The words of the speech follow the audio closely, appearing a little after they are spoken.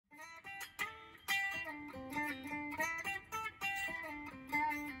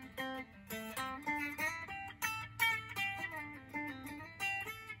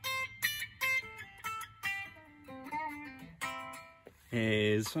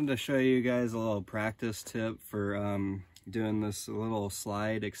Hey, just wanted to show you guys a little practice tip for doing this little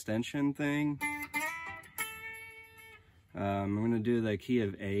slide extension thing. I'm going to do the key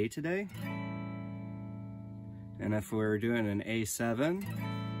of A today. And if we're doing an A7,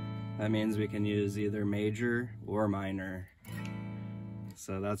 that means we can use either major or minor.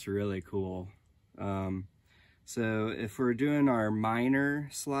 So that's really cool. So if we're doing our minor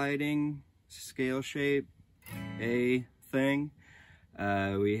sliding scale shape A thing,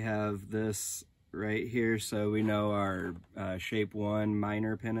 we have this right here, so we know our shape 1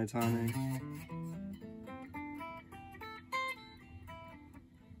 minor pentatonic.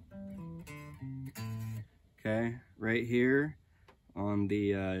 Okay, right here on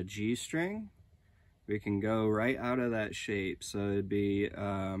the G string, we can go right out of that shape. So it'd be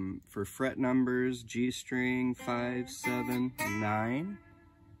for fret numbers, G string 5, 7, 9.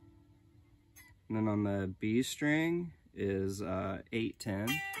 And then on the B string is 8, 10.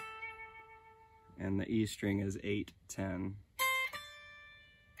 And the E string is 8, 10.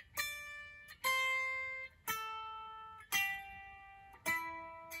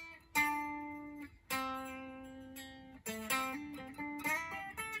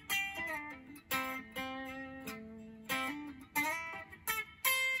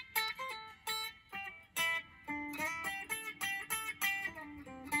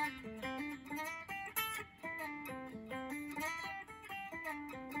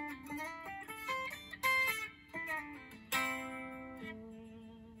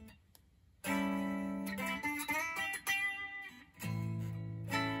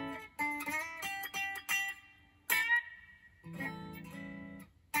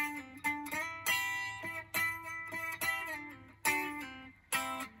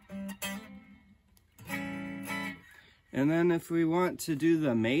 And then if we want to do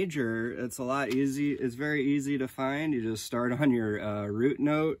the major, it's a lot easy. It's very easy to find. You just start on your root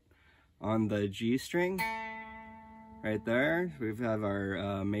note on the G string. Right there, we have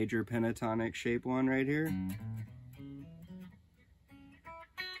our major pentatonic shape 1 right here.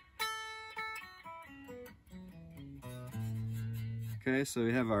 Okay, so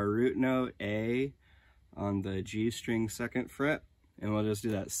we have our root note A on the G string 2nd fret, and we'll just do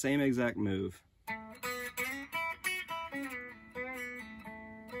that same exact move.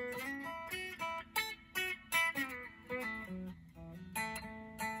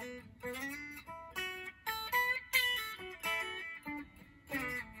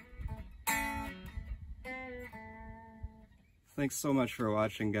 Thanks so much for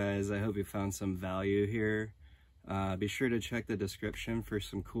watching, guys. I hope you found some value here. Be sure to check the description for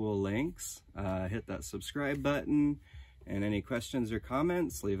some cool links. Hit that subscribe button, and any questions or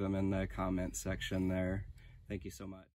comments, leave them in the comment section there. Thank you so much.